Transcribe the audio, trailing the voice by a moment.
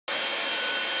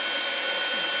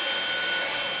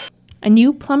A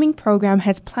new plumbing program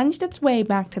has plunged its way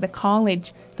back to the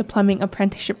college. The plumbing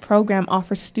apprenticeship program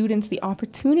offers students the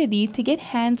opportunity to get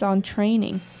hands-on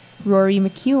training. Rory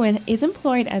McEwen is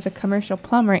employed as a commercial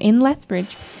plumber in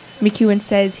Lethbridge. McEwen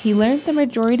says he learned the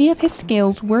majority of his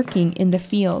skills working in the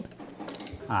field.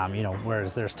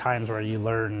 Whereas there's times where you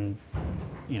learn,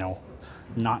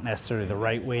 not necessarily the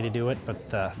right way to do it, but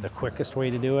the quickest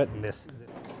way to do it. And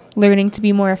Learning to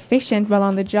be more efficient while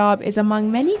on the job is among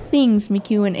many things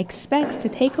McEwen expects to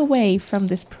take away from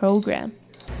this program.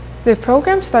 The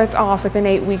program starts off with an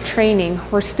 8-week training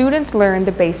where students learn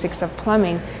the basics of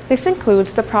plumbing. This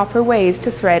includes the proper ways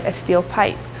to thread a steel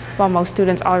pipe. While most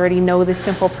students already know this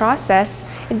simple process,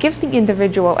 it gives the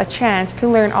individual a chance to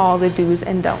learn all the do's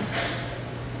and don'ts.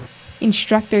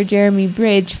 Instructor Jeremy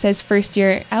Bridge says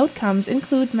first-year outcomes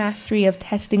include mastery of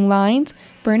testing lines,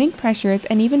 burning pressures,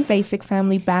 and even basic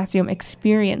family bathroom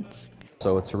experience.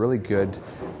 So it's a really good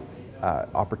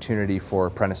opportunity for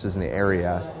apprentices in the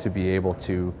area to be able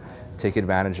to take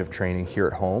advantage of training here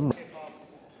at home.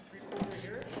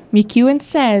 McEwen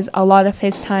says a lot of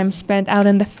his time spent out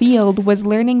in the field was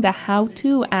learning the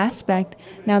how-to aspect.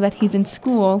 Now that he's in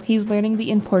school, he's learning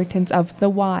the importance of the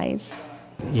whys.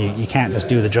 You can't just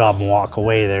do the job and walk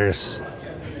away. There is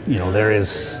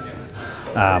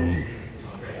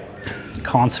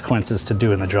consequences to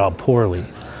doing the job poorly.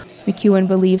 McEwen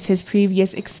believes his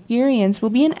previous experience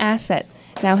will be an asset.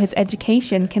 Now his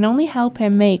education can only help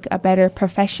him make a better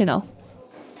professional.